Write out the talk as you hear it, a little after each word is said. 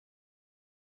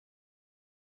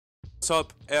What's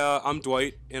up? I'm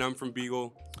Dwight, and I'm from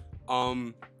Beagle.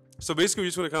 So basically, we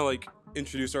just want to kind of like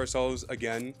introduce ourselves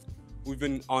again. We've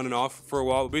been on and off for a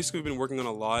while. Basically, we've been working on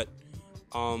a lot.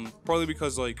 Partly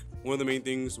because like one of the main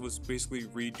things was basically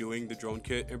redoing the drone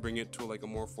kit and bringing it to like a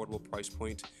more affordable price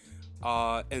point.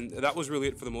 And that was really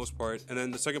it for the most part. And then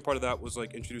the second part of that was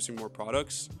like introducing more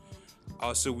products.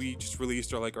 So we just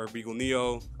released our Beagle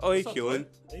Neo. Oh, hey, Keelan.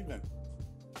 Amen.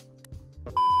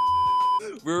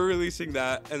 We were releasing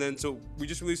that, and then so we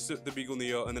just released the Beagle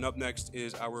Neo, and then up next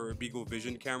is our Beagle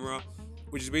Vision camera,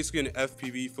 which is basically an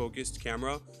FPV focused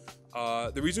camera.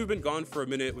 The reason we've been gone for a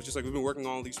minute was just like we've been working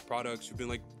on all these products. We've been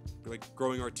like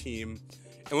growing our team,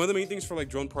 and one of the main things for like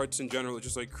drone parts in general is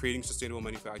just like creating sustainable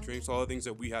manufacturing. So all the things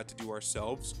that we had to do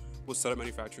ourselves was set up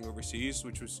manufacturing overseas,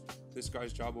 which was this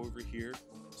guy's job over here.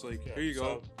 So like, here you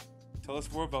go. Tell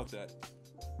us more about that.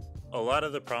 A lot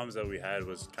of the problems that we had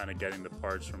was kind of getting the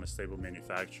parts from a stable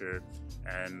manufacturer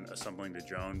and assembling the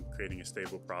drone, creating a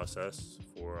stable process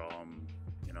for,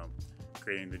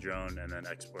 creating the drone and then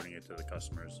exporting it to the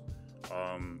customers.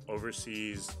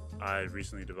 Overseas, I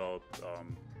recently developed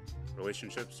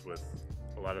relationships with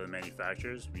a lot of the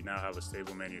manufacturers. We now have a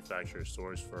stable manufacturer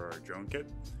source for our drone kit.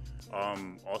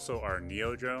 Also, our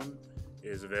Neo drone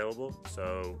is available,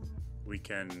 so we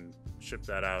can ship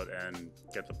that out and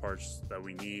get the parts that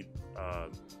we need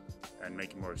and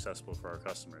make it more accessible for our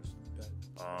customers.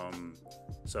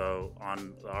 So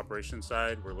on the operations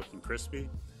side, we're looking crispy.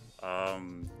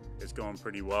 It's going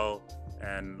pretty well,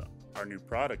 and our new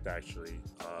product actually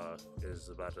is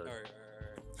about to... All right.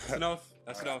 That's enough.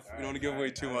 That's enough. We don't want to give away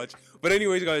too much. But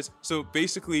anyways, guys, so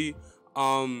basically,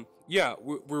 yeah,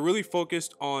 we're really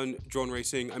focused on drone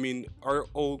racing. I mean, our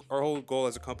whole goal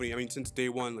as a company, I mean, since day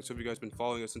one, like some of you guys have been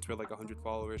following us since we had like 100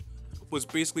 followers, was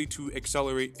basically to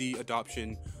accelerate the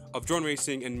adoption of drone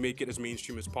racing and make it as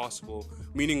mainstream as possible.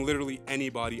 Meaning literally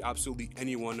anybody, absolutely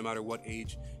anyone, no matter what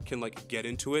age, can like get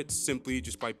into it simply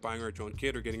just by buying our drone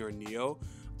kit or getting our Neo.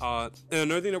 And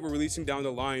another thing that we're releasing down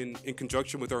the line in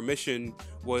conjunction with our mission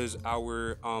was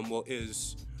our,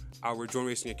 is our Drone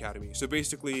Racing Academy. So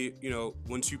basically, you know,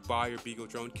 once you buy your Beagle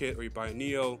drone kit or you buy a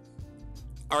Neo,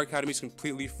 our academy is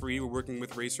completely free. We're working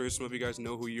with racers, some of you guys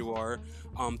know who you are,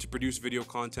 to produce video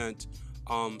content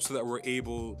so that we're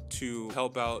able to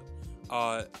help out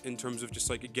in terms of just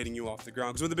like getting you off the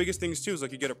ground. Because one of the biggest things too is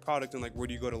like you get a product and like where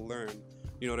do you go to learn?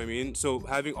 You know what I mean? So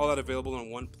having all that available on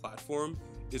one platform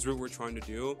is what we're trying to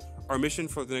do. Our mission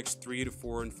for the next 3 to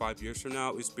 4 and 5 years from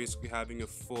now is basically having a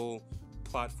full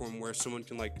platform where someone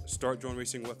can like start drone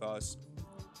racing with us,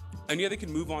 and yeah, they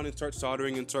can move on and start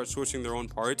soldering and start sourcing their own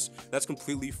parts. That's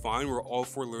completely fine. We're all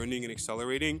for learning and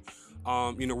accelerating.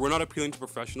 You know, we're not appealing to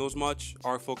professionals much.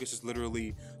 Our focus is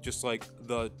literally just like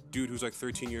the dude who's like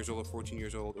 13 years old or 14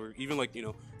 years old, or even like, you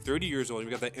know, 30 years old, and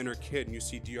you got that inner kid and you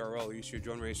see DRL, you see your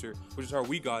drone racer, which is how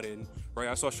we got in, right?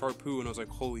 I saw Sharpoo and I was like,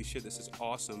 holy shit, this is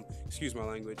awesome. Excuse my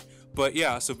language. But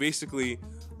yeah, so basically,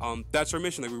 that's our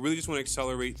mission. Like, we really just want to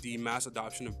accelerate the mass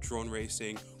adoption of drone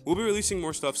racing. We'll be releasing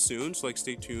more stuff soon, so like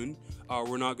stay tuned.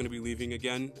 We're not going to be leaving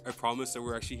again. I promise that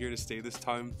we're actually here to stay this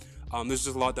time. There's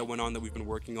just a lot that went on that we've been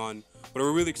working on, but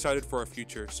we're really excited for our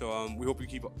future. So we hope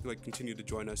you continue to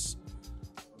join us.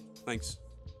 Thanks.